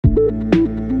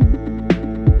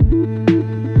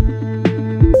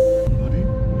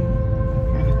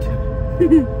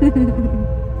Is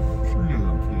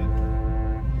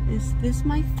this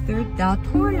my third? 나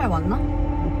토요일날 왔나?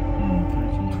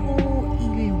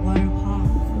 토일 월화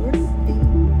fourth day.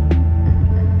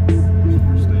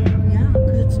 Yeah,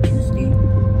 because it's Tuesday.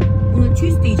 오늘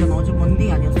Tuesday잖아. 어제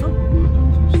Monday 아니었어?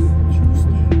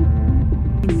 Tuesday.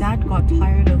 Dad got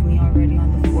tired of me already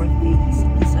on the fourth day. He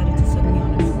decided to send me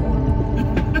on a tour.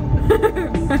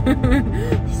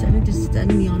 He decided to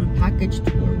send me on a package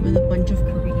tour with a bunch of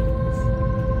Koreans.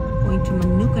 Going to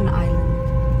Manukan Island.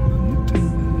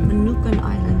 Manukan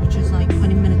Island, which is like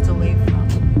 20 minutes away from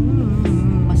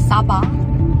Sabah.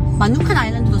 Manukan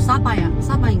Island도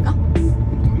사바인가?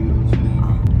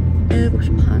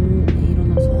 7시 반에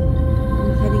일어나서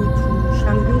I'm heading to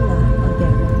Shangri-La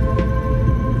again.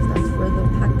 That's where the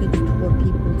package tour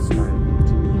people start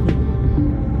leaving.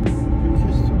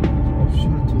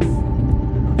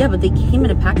 Yeah, but they came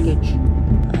in a package.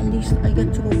 At least I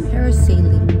get to go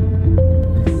parasailing.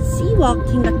 Sea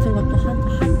walking 같은 것도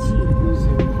하지.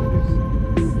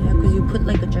 Yeah, because you put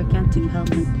like a gigantic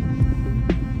helmet.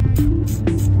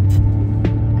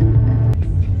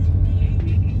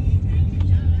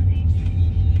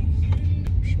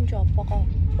 심지어 아빠가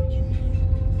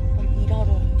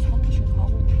일하러 사무실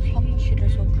가고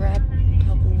사무실에서 그랩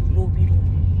타고 로비로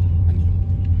아니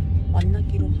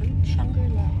만나기로 한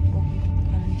샹그릴라 로비로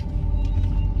가는 중.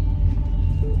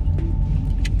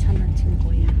 귀찮아진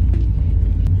거야.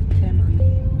 이틀 만에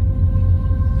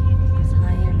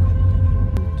 4일 만에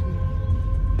아무튼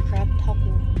그랩 타고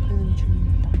가는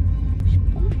중입니다.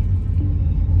 10분?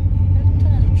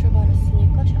 힐튼에서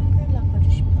출발했으니까 샹그릴라까지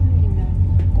 10분이면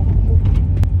갈 것 같고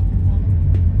금방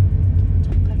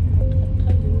도착할 것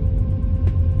같아요.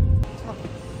 자,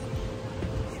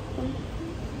 10분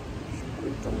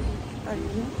정도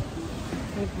기다리면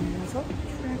잘 만나서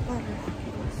출발을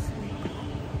하기로 했으니까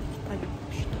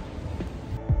기다려봅시다.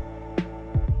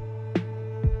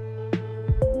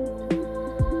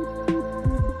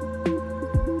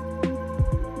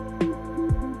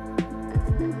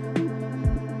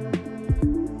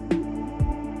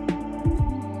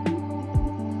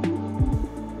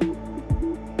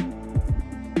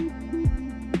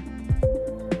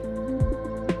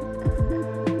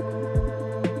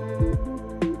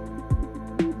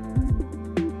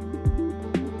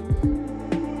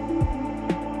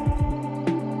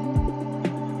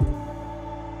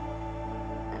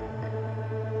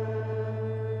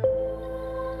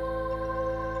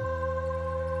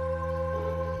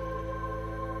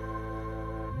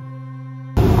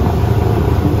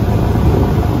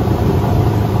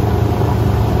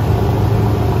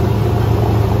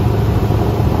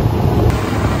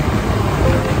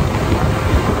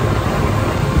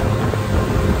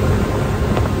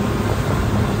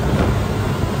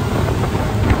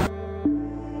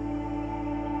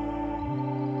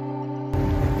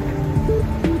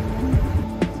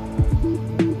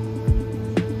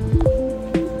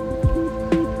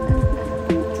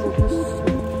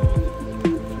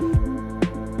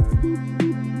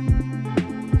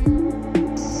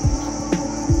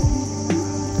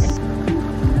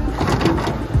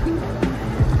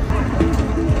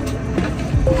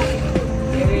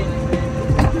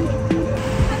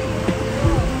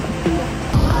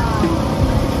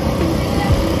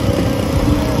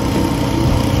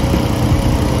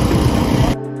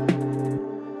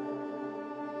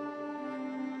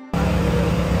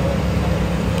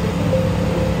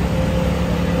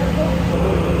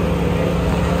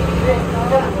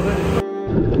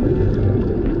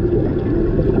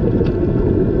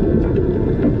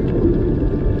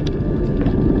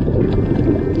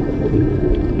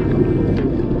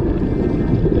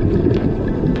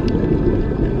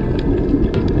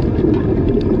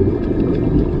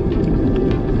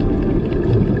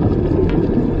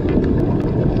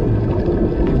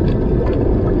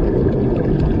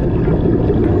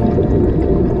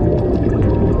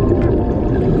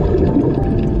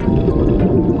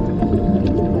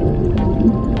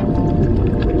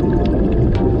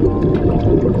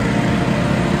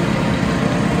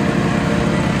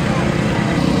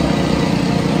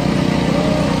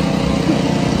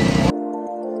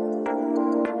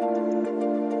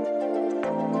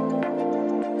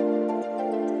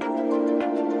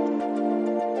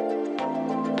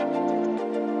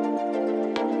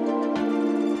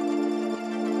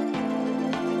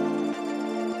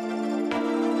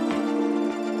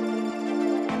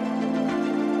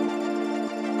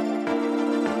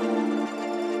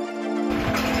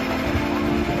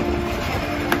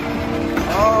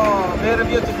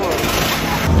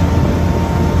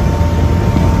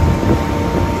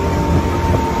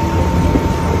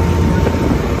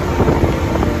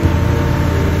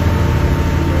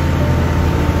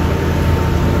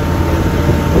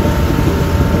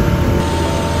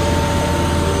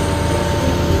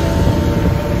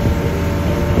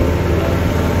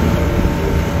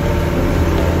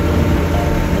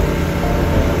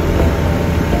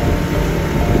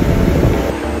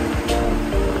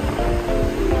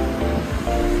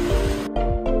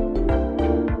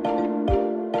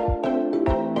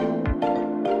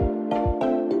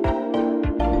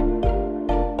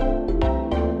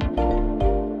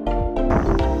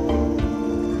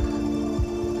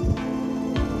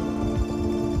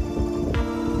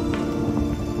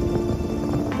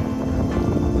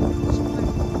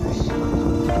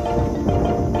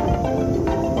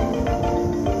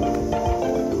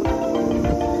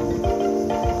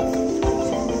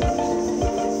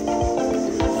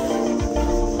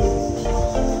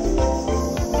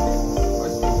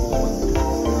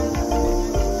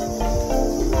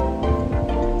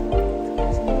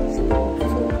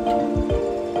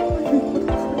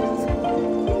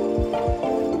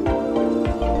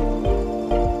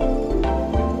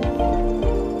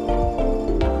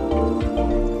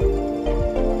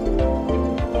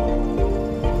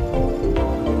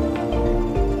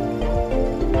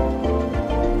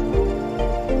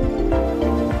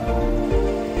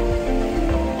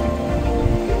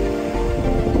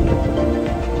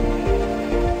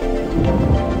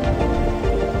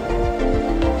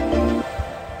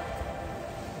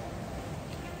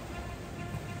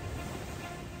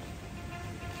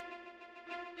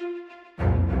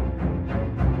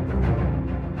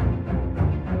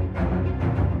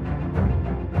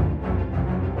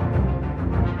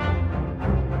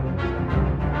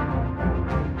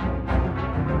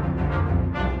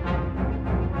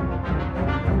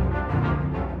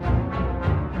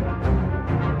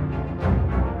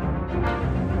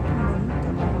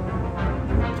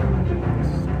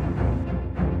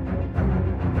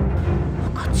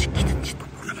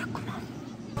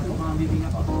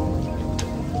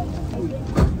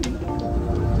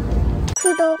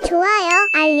 좋아요,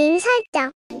 알림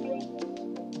설정. 한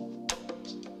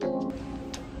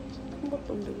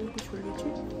것도 없는데 왜 이렇게 졸리지?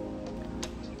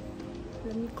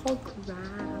 Let me call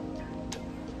Grab.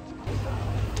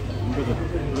 이거죠.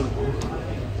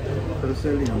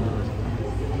 패러세일링 안 나가지.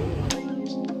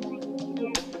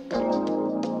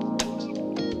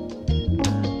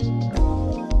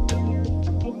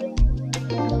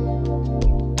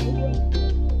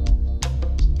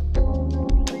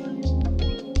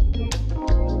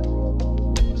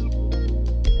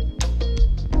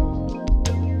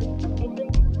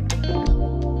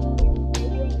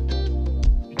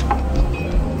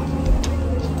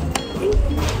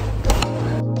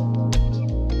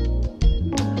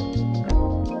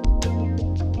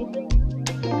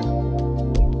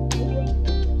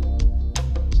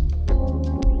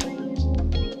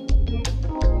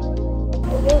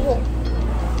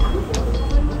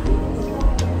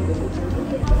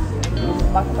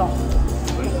 맛있어.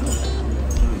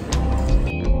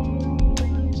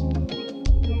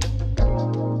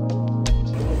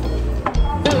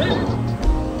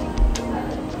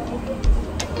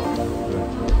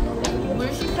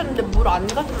 물 시켰는데 물 안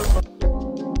가져줬어.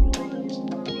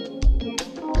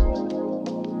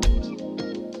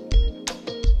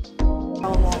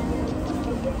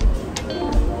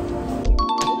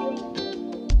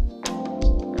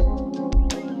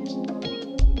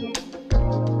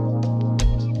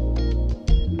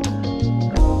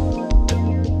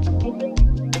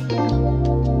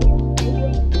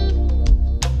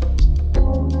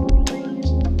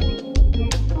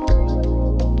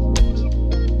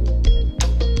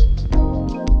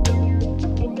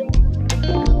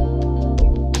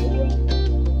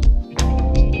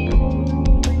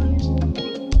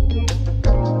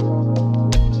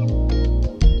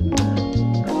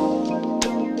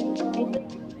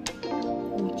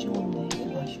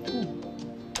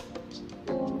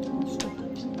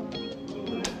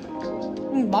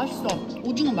 맛있어.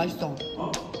 오징어 맛있어.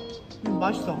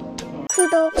 맛있어.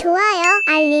 구독, 좋아요,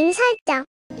 알림 설정.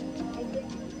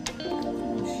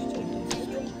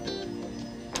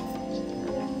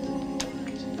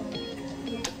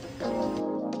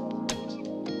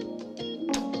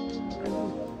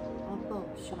 아빠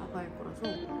없이 나갈 거라서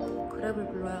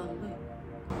그랩을 불러야 하는데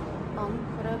나는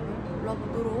그랩을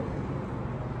불러보도록.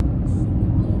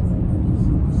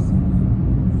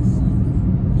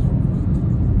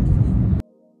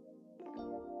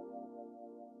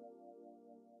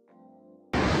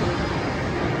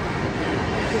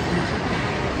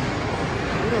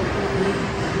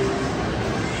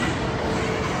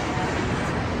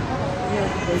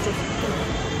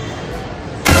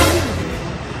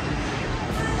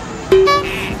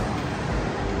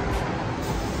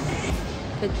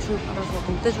 대충 알아서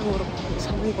돈대중으로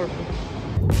사는 걸로.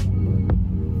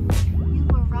 You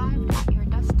arrived at your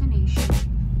destination.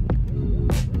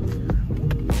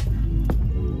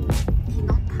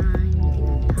 디너 타임.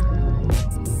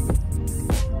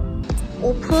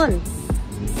 오픈.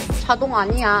 자동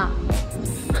아니야.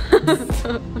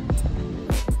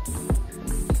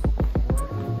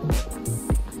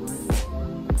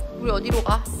 우리 어디로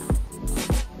가?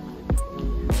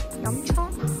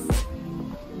 영천?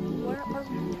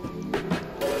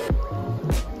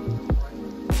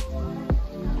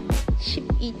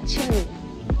 12층.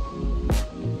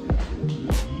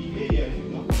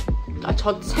 아,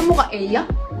 저 세모가 A야?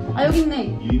 아, 여기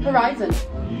있네. 호라이즌.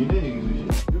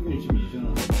 여기는 지금 2잖아.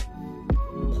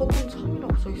 거긴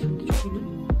 3이라고 써있었는데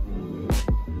저기는?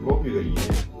 거기가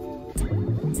 2네.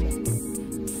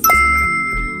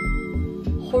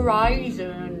 호라이즌.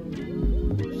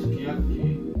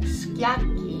 스키야키.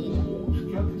 스키야키.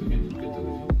 스키야키도 괜찮겠다, 그지?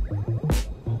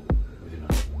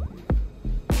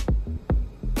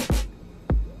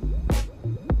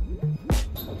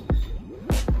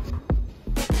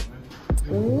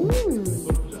 오.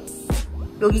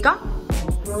 여기가?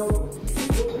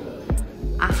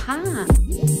 아하.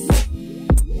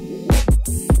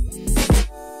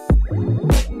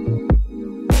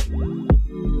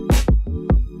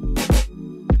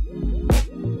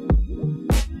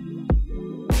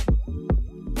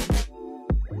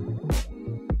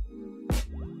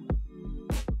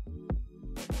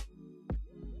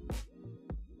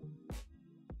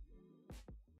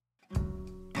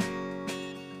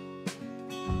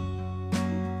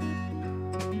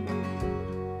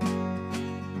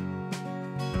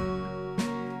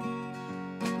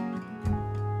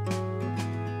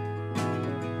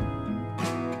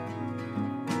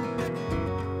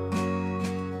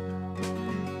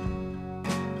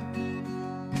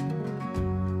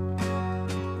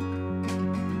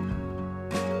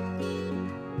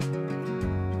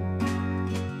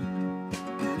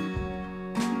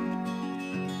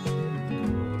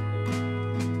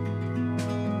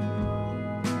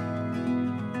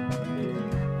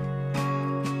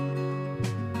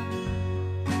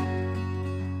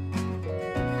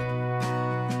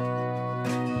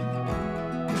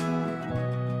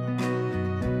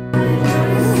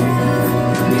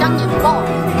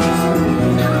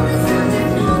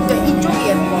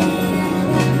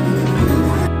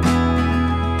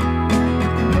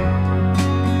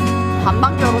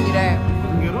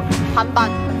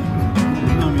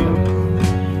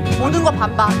 모든 거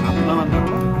반반. 안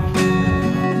나간다고?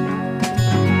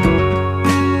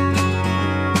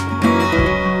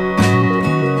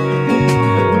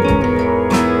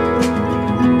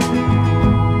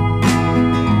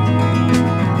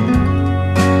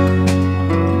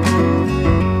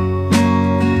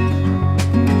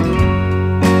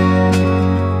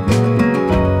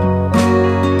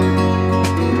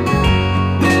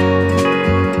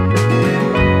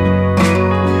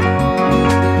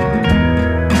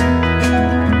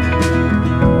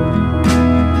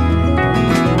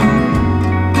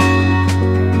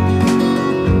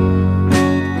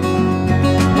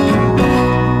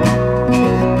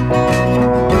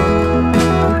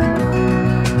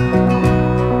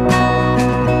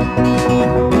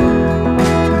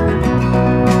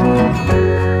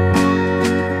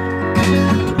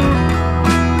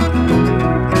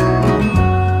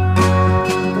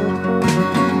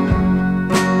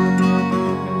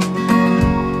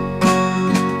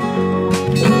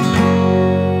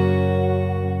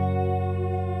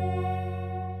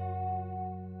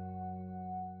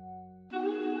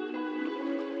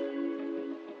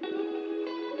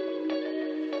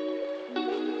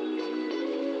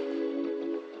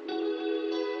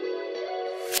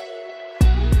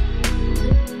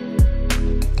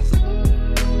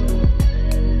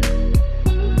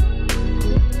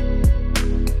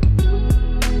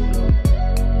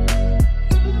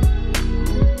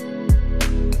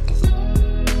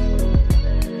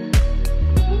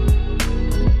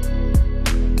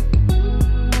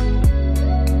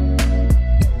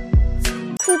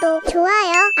 구독,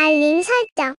 좋아요, 알림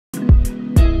설정.